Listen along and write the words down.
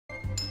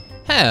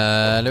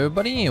Hello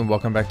everybody and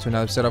welcome back to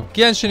another episode of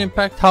Genshin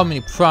Impact. How many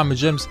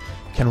PRIMOGEMS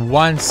can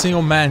one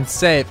single man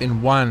save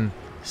in one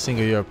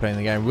single year of playing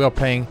the game? We are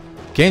playing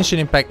Genshin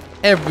Impact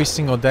every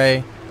single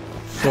day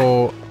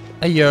for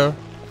a year,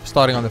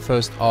 starting on the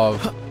 1st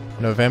of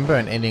November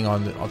and ending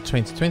on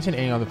 2020 and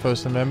ending on the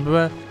 1st of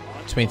November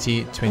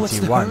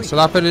 2021. So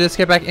without further ado, let's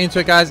get back into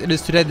it, guys. It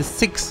is today the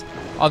 6th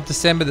of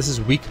December. This is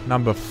week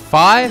number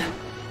 5.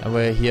 And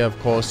we're here, of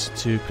course,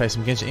 to play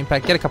some Genshin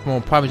Impact, get a couple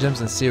more PRIMOGEMS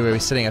and see where we're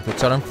sitting at the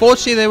top.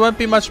 Unfortunately, there won't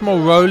be much more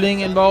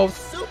rolling involved,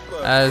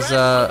 as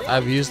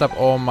I've used up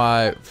all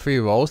my free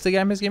rolls the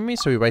game has given me.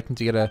 So we're waiting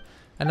to get a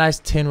nice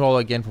 10 roll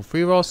again for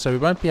free rolls. So we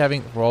won't be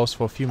having rolls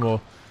for a few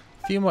more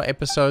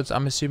episodes,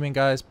 I'm assuming,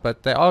 guys.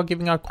 But they are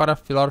giving out quite a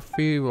lot of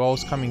free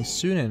rolls coming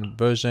soon in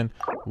version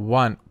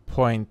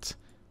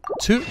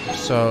 1.2.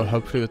 So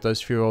hopefully with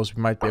those free rolls,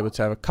 we might be able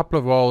to have a couple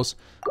of rolls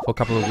for a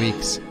couple of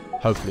weeks.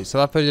 Hopefully. So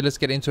without further ado, let's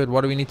get into it.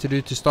 What do we need to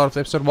do to start off the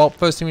episode? Well,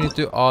 first thing we need to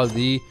do are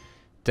the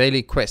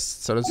daily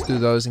quests. So let's do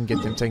those and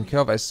get them taken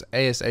care of as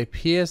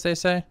ASAP, as they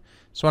say.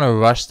 Just want to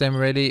rush them,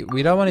 really.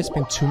 We don't want to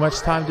spend too much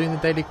time doing the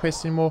daily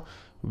quests anymore.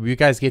 You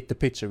guys get the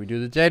picture. We do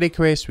the daily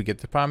quest, we get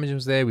the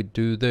PRIMOGEMS there, we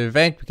do the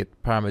event, we get the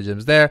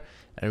PRIMOGEMS there,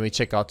 and we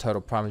check our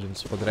total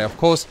PRIMOGEMS for the day. Of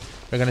course,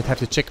 we're going to have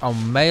to check our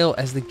mail,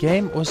 as the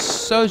game was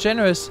so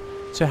generous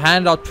to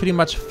hand out pretty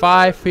much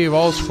 5 free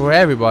rolls for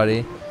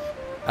everybody.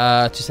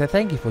 To say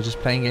thank you for just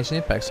playing Genshin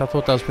Impact. So I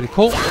thought that was pretty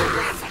cool.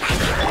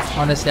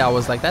 Honestly, I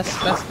was like, that's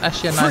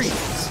actually a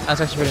nice,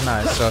 that's actually really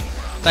nice. So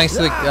thanks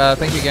to the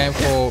thank you game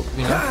for,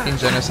 you know, being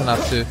generous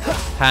enough to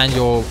hand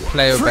your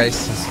player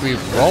base 3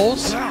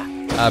 rolls,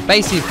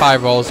 basically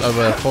 5 rolls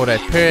over a 4-day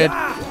period.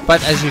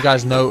 But as you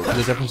guys know,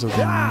 the difference with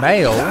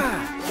mail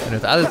and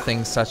with other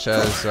things, such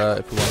as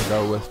if we want to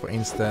go with, for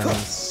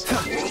instance,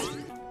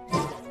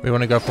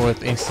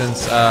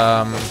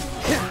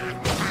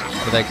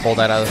 what do they call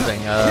that other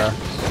thing?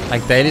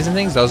 Like dailies and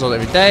things, those are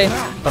every day.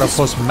 But of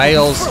course,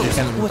 mails you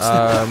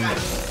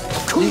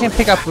can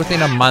pick up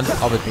within a month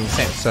of it being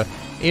sent. So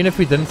even if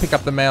we didn't pick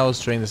up the mails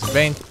during this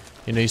event,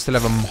 you know, you still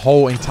have a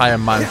whole entire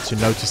month to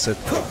notice it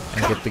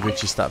and get the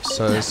Gucci stuff.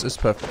 So it's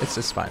perfect.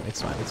 It's fine.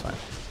 It's fine.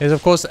 There's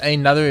of course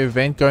another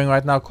event going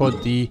right now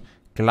called the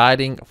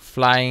gliding,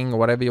 flying, or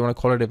whatever you want to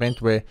call it,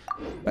 event where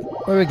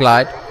we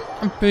glide.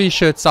 I'm pretty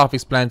sure it's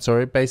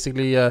self-explanatory.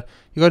 Basically, you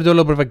got to do a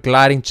little bit of a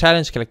gliding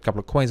challenge, collect a couple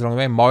of coins along the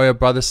way, Mario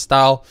Brothers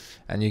style,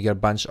 and you get a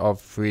bunch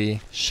of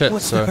free shit.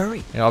 What's so, the hurry?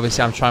 you know,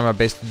 obviously, I'm trying my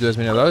best to do as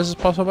many of those as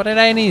possible, but it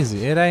ain't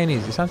easy. It ain't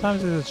easy.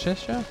 Sometimes it's a shit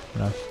show.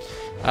 No.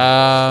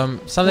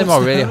 Some of them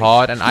are really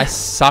hard, and I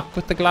suck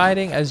with the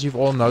gliding, as you've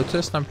all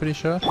noticed. I'm pretty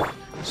sure.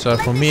 So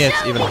for me,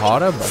 it's even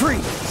harder. But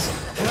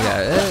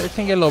yeah, it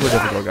can get a little bit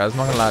difficult, guys. I'm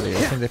not gonna lie to you.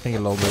 It can definitely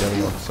get a little bit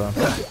difficult. So.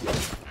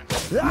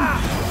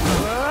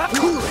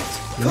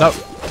 No.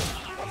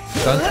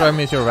 Don't throw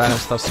me with your random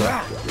stuff, sir.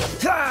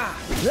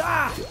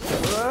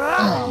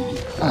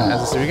 As I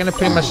said, we're going to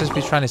pretty much just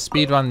be trying to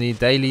speedrun the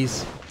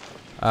dailies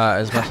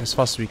as fast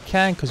as we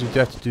can, because we do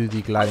have to do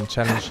the gliding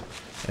challenge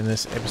in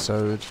this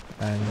episode.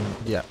 And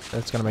yeah,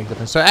 that's going to make a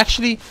difference. So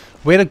actually,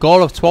 we had a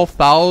goal of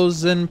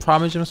 12,000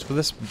 PRIMOGEMS for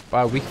this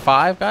week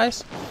 5,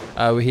 guys.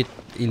 We hit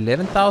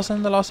 11,000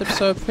 in the last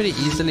episode pretty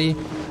easily.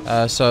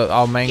 So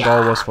our main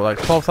goal was for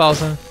like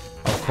 12,000.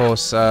 Of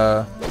course,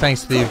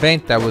 thanks to the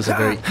event, that was a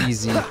very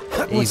easy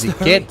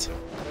get.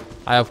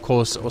 I of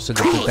course also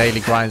did the daily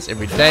grinds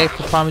every day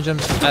for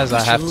PRIMOGEMS, as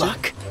I have to,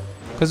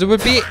 because it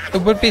would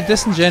be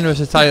disingenuous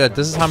to tell you that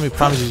this is how many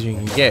PRIMOGEMS you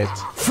can get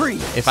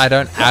if I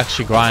don't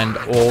actually grind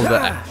all the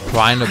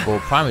grindable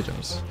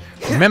PRIMOGEMS.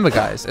 Remember,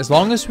 guys, as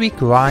long as we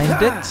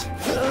grind it,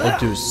 or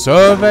do a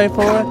survey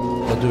for it,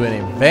 or do an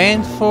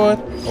event for it,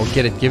 or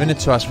get it given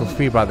to us for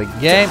free by the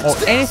game, or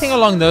anything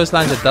along those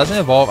lines that doesn't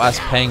involve us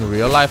paying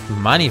real life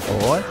money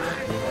for it,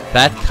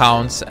 that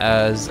counts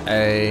as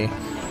a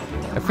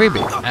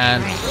freebie.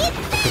 And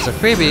if it's a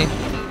freebie,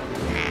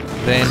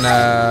 then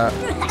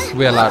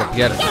we're allowed to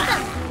get it.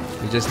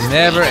 We're just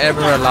never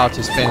ever allowed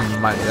to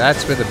spend money.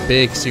 That's where the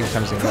big secret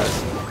comes in,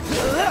 guys.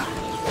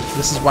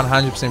 This is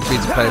 100% free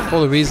to play for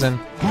the reason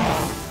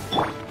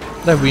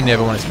that we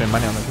never want to spend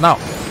money on it. Now,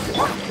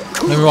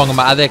 don't get me wrong, on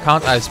my other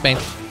account I've spent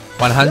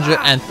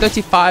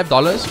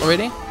 $135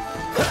 already.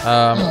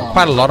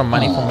 Quite a lot of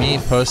money for me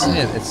personally.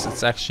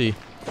 It's actually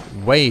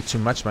way too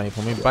much money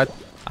for me, but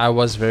I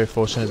was very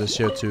fortunate this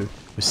year to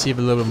receive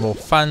a little bit more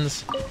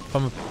funds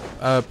from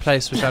a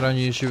place which I don't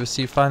usually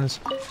receive funds.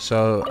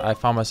 So I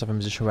found myself in a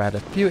position where I had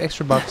a few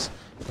extra bucks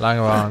lying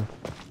around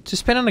to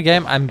spend on the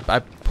game. I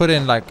put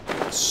in like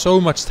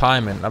so much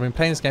time in. I've been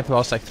playing this game for the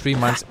last like 3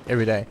 months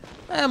every day,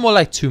 and more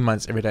like 2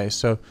 months every day.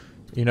 So,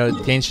 you know,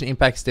 Genshin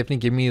Impact's definitely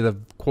giving me the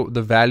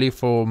value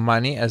for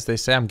money, as they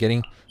say. I'm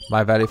getting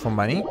my value for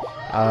money,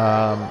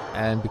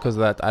 and because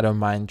of that, I don't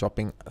mind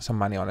dropping some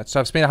money on it. So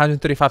I've spent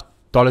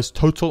 $135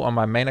 total on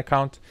my main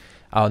account.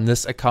 On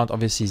this account,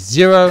 obviously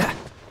 0.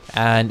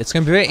 And it's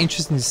going to be very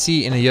interesting to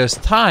see in a year's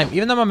time,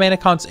 even though my main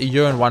account's a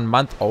year and 1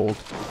 month old,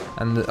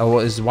 and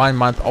is 1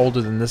 month older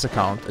than this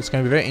account. It's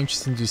going to be very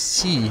interesting to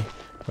see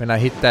when I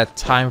hit that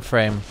time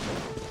frame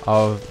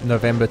of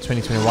November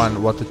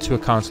 2021 what the two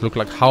accounts look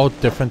like, how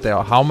different they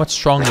are, how much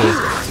stronger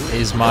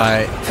is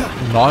my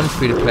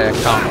non-free-to-play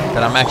account,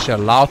 that I'm actually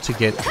allowed to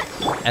get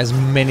as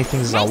many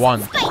things as I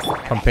want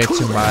compared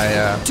to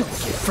my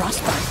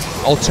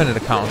alternate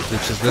account,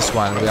 which is this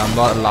one, where I'm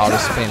not allowed to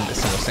spend a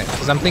single cent.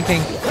 Because I'm thinking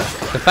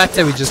the fact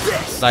that we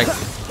just like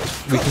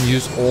we can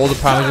use all the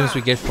primogems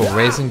we get for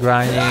resin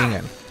grinding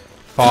and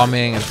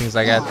farming and things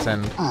like that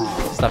and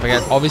stuff like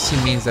that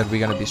obviously means that we're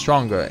going to be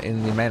stronger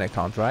in the main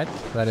account, right?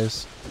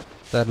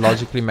 That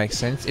logically makes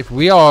sense. If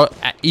we are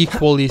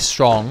equally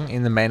strong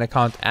in the main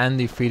account and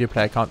the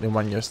free-to-play account in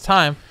 1 year's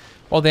time,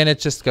 well, then it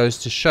just goes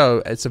to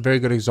show, it's a very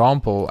good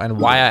example, and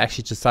why I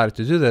actually decided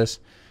to do this,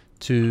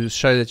 to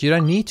show that you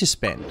don't need to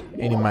spend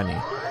any money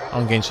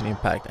on Genshin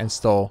Impact and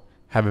still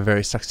have a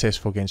very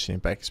successful Genshin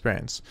Impact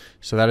experience.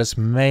 So that is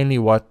mainly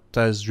what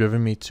has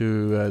driven me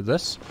to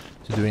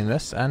doing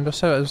this, and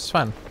also it was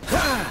fun.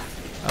 I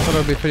thought it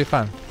would be pretty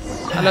fun.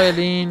 Hello,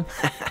 Eileen.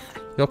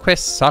 Your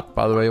quests suck,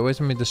 by the way. You always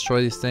want me to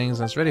destroy these things,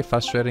 and it's really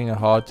frustrating and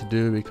hard to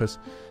do because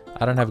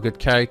I don't have good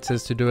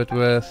characters to do it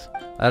with.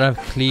 I don't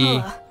have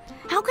Klee.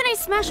 How can I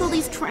smash all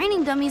these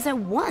training dummies at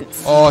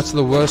once? Oh, it's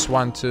the worst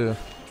one too.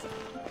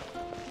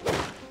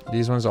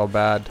 These ones are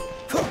bad.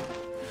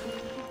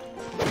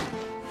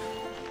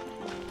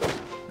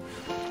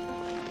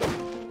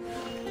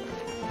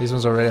 These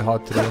ones are really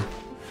hard to do.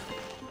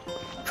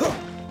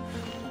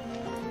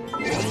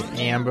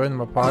 Amber in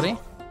my party.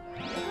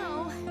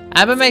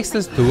 Amber makes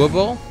this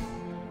doable,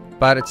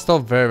 but it's still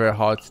very, very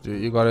hard to do.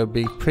 You gotta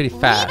be pretty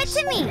fast.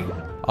 Leave it to me.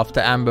 After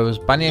Amber's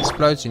bunny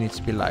explodes, you need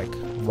to be like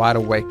wide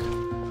awake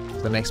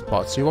for the next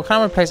part. So you will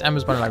kind of replace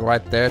Amber's bunny like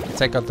right there to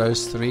take out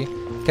those three.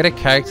 Get a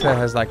character that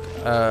has like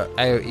a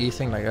AoE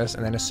thing like this,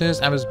 and then as soon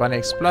as Amber's bunny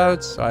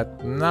explodes,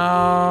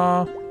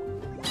 no,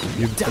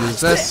 you lose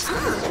this.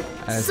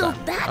 And it's So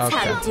done. that's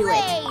how to do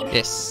it.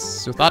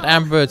 Yes, without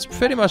Amber, it's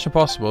pretty much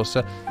impossible.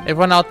 So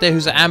everyone out there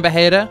who's an Amber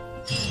hater,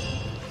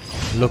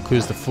 look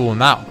who's the fool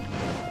now.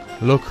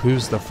 Look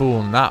who's the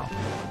fool now.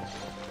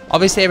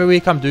 Obviously, every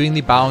week I'm doing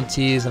the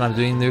bounties and I'm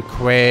doing the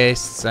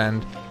quests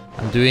and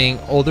I'm doing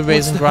all the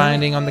resin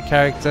grinding on the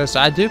character. So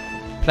I do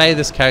play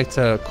this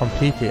character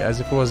completely as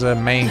if it was a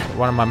main,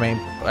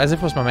 as if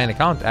it was my main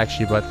account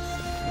actually. But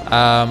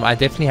I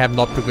definitely have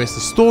not progressed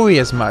the story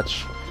as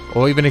much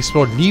or even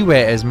explored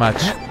leeway as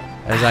much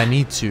as I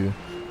need to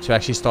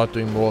actually start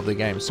doing more of the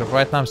game. So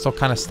right now I'm still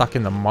kind of stuck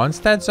in the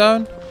Mondstadt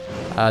zone,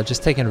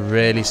 just taking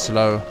really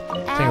slow,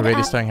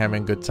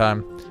 having a good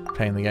time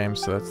playing the game.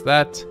 So that's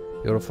that.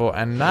 Beautiful.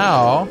 And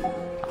now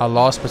our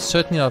last but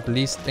certainly not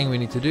least thing we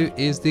need to do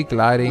is the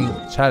gliding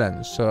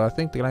challenge. So I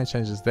think the gliding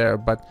challenge is there,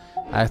 but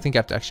I think I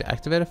have to actually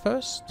activate it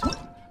first.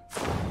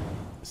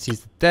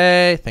 Seize the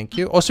day, thank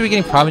you. Also, we're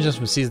getting primogems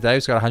from Seize the day.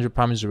 We've got 100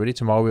 primogems already.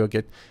 Tomorrow we'll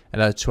get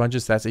another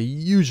 200. So that's a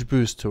huge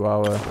boost to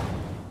our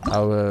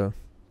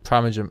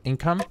primogem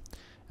income.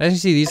 And as you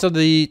see, these are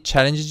the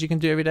challenges you can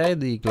do every day,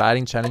 the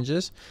gliding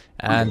challenges,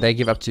 and they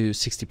give up to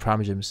 60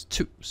 primogems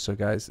too. So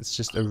guys, it's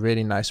just a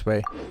really nice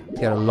way to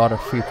get a lot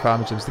of free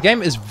primogems. The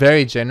game is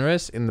very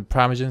generous in the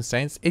primogen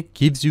sense. It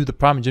gives you the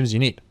primogems you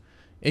need.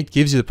 It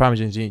gives you the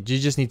primogems you need. You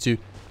just need to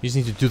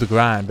do the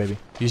grind, baby.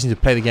 You just need to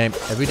play the game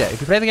every day.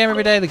 If you play the game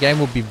every day, the game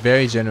will be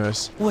very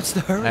generous. What's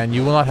the hurry? And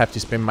you will not have to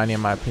spend money,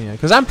 in my opinion.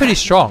 Because I'm pretty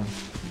strong.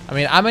 I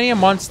mean, I'm only a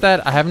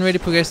Mondstadt. I haven't really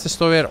progressed the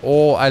story at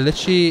all.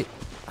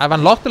 I've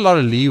unlocked a lot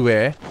of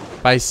leeway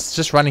by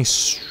just running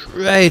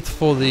straight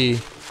for the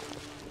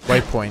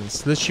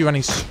waypoints. Literally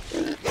running.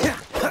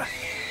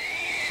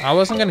 I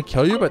wasn't going to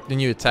kill you, but then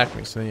you attacked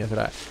me, so then you have to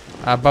die.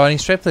 By running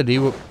straight for the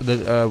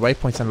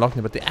waypoints and unlocking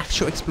them, but the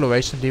actual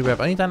exploration of leeway,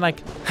 I've only done like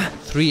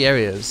 3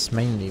 areas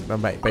mainly,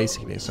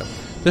 basically. So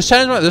this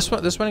challenge,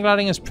 this wind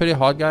gliding is pretty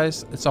hard,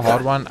 guys. It's a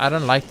hard one. I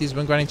don't like these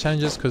wind gliding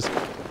challenges because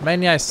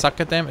mainly I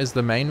suck at them is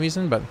the main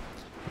reason, but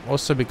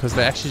also because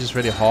they're actually just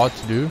really hard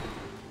to do,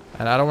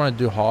 and I don't want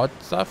to do hard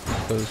stuff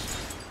because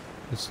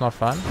it's not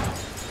fun.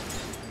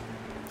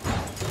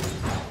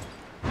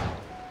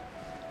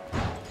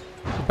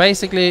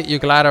 Basically, you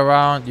glide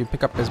around, you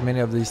pick up as many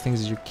of these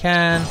things as you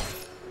can,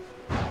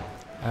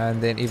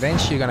 and then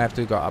eventually you're gonna have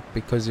to go up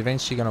because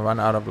eventually you're gonna run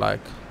out of like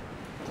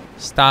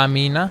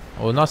stamina,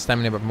 or not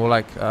stamina, but more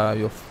like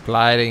your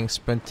gliding,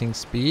 sprinting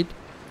speed.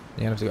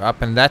 You're gonna have to go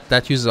up, and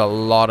that uses a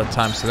lot of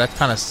time, so that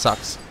kind of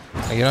sucks.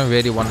 Like, you don't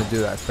really want to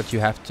do that, but you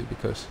have to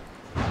because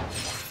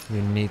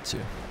you need to.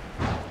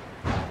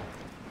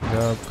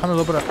 Go come a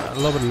little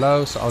bit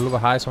low, so a little bit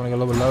high, so I want to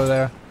go a little bit low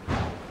there.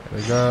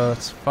 There we go,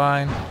 it's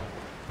fine.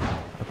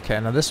 Okay,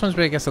 now this one's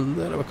where it gets a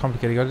little bit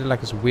complicated. You gotta do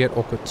like this weird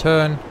awkward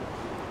turn,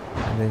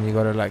 and then you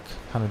gotta like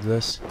kind of do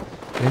this.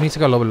 You need to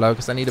go a little bit low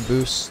because I need a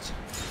boost.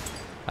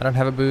 I don't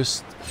have a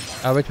boost.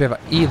 Wait, we have our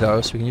E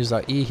though, so we can use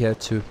our E here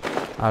to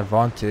our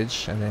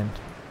advantage, and then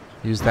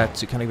use that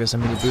to kind of give us a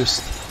mini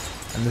boost.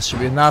 And this should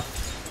be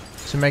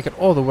enough to make it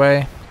all the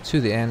way to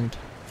the end.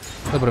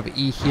 A little bit of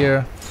E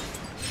here.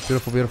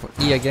 Beautiful, beautiful.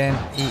 E again.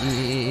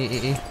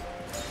 E.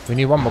 We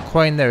need one more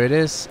coin. There it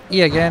is.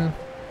 E again.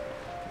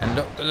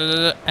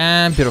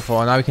 And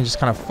beautiful. Now we can just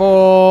kind of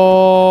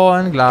fall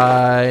and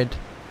glide.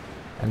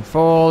 and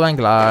fall and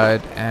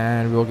glide,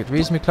 and we'll get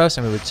reasonably close,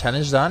 and we will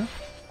challenge done.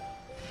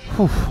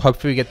 Whew,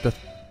 hopefully we get the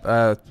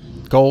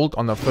gold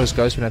on the first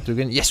ghost. We don't have to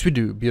again. Yes, we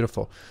do.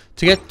 Beautiful.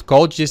 To get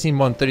gold, you just need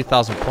more than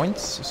 30,000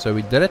 points. So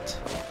we did it.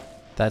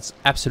 That's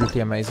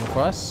absolutely amazing for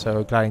us.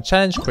 So gliding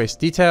challenge, quest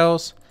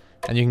details,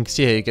 and you can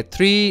see here you get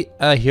 3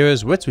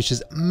 heroes wits, which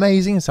is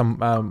amazing. Some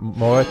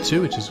more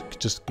too, which is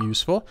just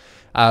useful.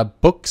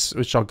 Books,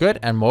 which are good,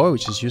 and more,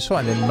 which is useful.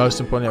 And then most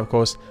importantly, of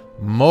course,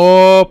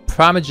 more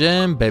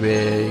Primogem,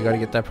 baby. You gotta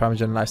get that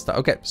Primogem lifestyle.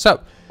 Okay,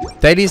 so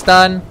Dailies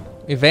done,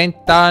 event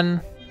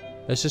done.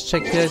 Let's just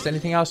check here. Is there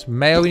anything else?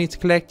 Mail we need to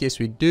collect. Yes,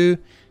 we do.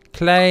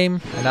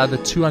 Claim another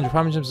 200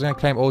 Primogems. I'm gonna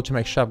claim all to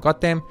make sure I've got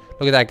them.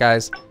 Look at that,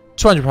 guys.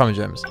 200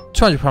 Primogems,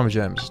 200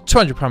 Primogems,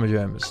 200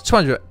 Primogems,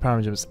 200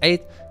 Primogems,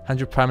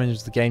 800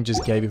 Primogems. The game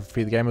just gave you for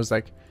free. The game was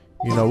like,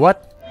 you know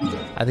what?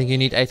 I think you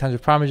need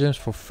 800 Primogems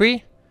for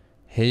free.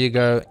 Here you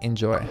go.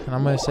 Enjoy. And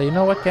I'm gonna say, you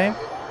know what, game?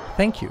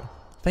 Thank you.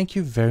 Thank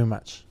you very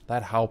much.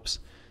 That helps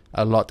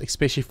a lot,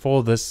 especially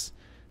for this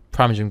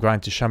Primogem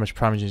grind, to show how much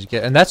Primogems you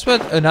get. And that's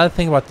what another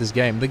thing about this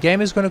game. The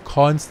game is going to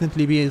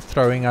constantly be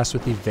throwing us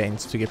with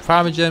events to get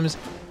Primogems,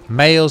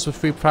 mails with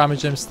free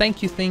Primogems,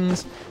 thank you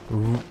things,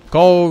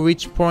 goal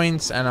reach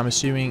points, and I'm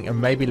assuming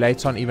maybe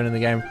later on even in the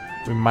game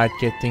we might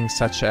get things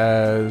such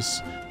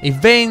as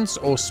events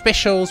or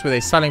specials where they're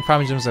selling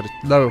Primogems at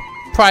a lower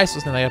price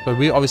or something like that, but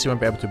we obviously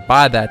won't be able to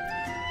buy that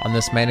on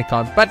this main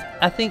account. But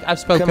I think I've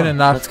spoken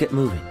enough. Let's get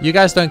moving. You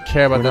guys don't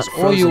care about this.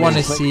 All you want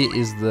to see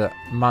is the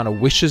amount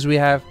of wishes we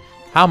have,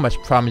 how much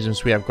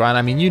Primogems we have grind.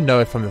 I mean, you know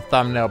it from the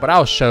thumbnail, but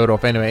I'll show it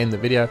off anyway in the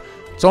video.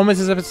 It's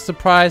almost as if it's a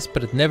surprise,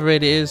 but it never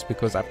really is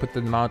because I put the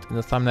amount in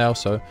the thumbnail.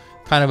 So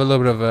kind of a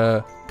little bit of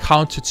a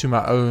counter to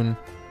my own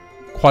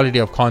quality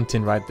of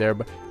content right there.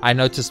 But I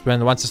noticed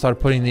once I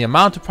started putting the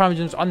amount of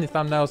Primogems on the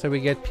thumbnails that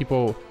we get,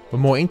 people were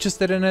more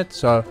interested in it.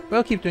 So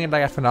we'll keep doing it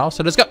like that for now.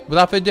 So let's go.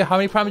 Without further ado, how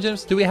many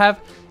Primogems do we have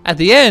at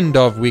the end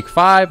of week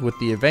 5 with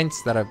the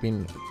events that have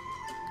been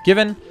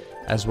given,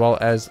 as well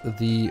as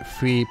the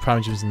free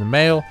Primogems in the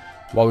mail,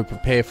 while we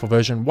prepare for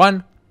version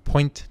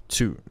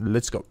 1.2.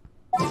 Let's go.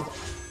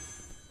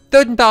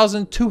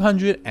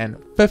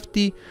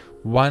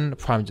 13,251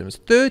 Primogems.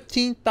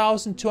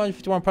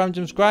 13,251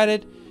 Primogems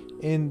grinded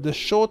in the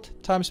short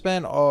time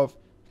span of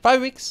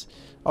 5 weeks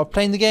of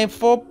playing the game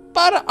for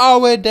about an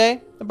hour a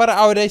day.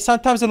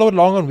 Sometimes a little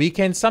long on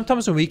weekends.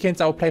 Sometimes on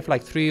weekends I will play for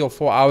like 3 or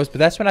 4 hours, but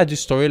that's when I do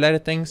story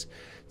related things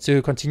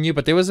to continue.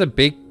 But there was a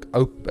big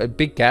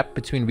gap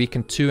between week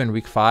 2 and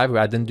week 5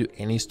 where I didn't do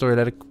any story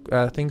related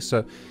things.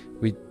 So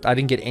I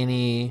didn't get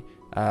any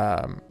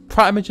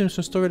Primogems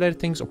from story related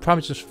things, or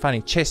Primogems for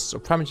finding chests, or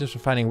Primogems for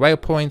finding whale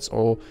points,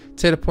 or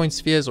telepoint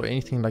spheres, or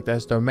anything like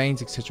that,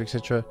 domains, etc,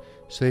 etc.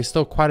 So there's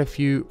still quite a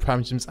few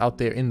Primogems out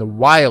there in the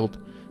wild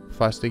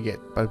for us to get,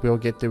 but we'll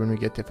get there when we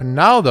get there. For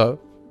now though,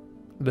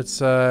 let's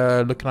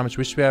look at how much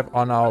wish we have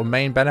on our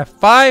main banner.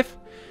 5.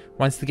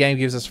 Once the game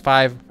gives us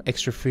 5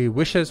 extra free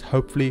wishes,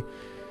 hopefully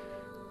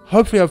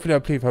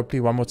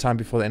one more time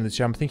before the end of the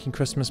year. I'm thinking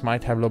Christmas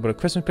might have a little bit of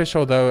Christmas special,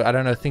 although I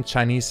don't know, I think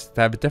Chinese,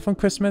 they have a different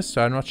Christmas,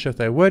 so I'm not sure if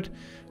they would,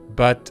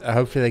 but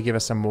hopefully they give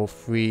us some more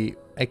free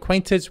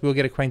acquaintance. We'll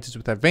get acquaintance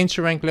with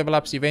adventure rank level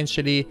ups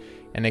eventually,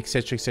 and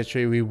etc,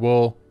 etc. We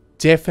will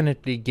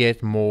definitely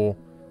get more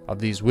of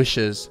these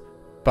wishes,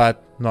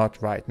 but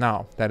not right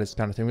now. That is the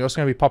kind of thing. We're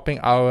also going to be popping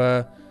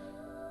our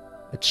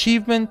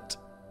achievement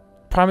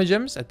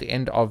Primogems at the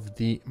end of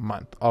the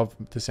month of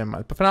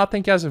December. But for now,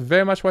 thank you guys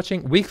very much for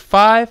watching week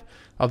 5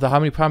 of the how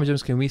many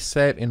Primogems can we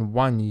save in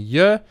 1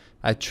 year.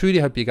 I truly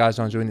hope you guys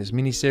are enjoying this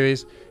mini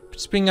series.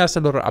 Just bring us a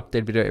little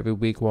update video every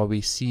week while we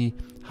see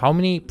how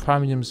many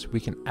Primogems we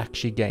can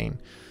actually gain.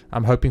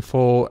 I'm hoping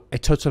for a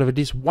total of at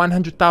least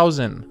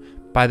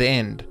 100,000 by the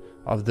end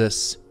of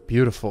this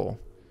beautiful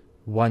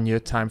 1 year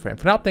time frame.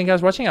 For now, thank you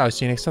guys for watching. I'll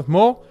see you next time for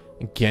more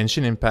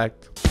Genshin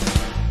Impact.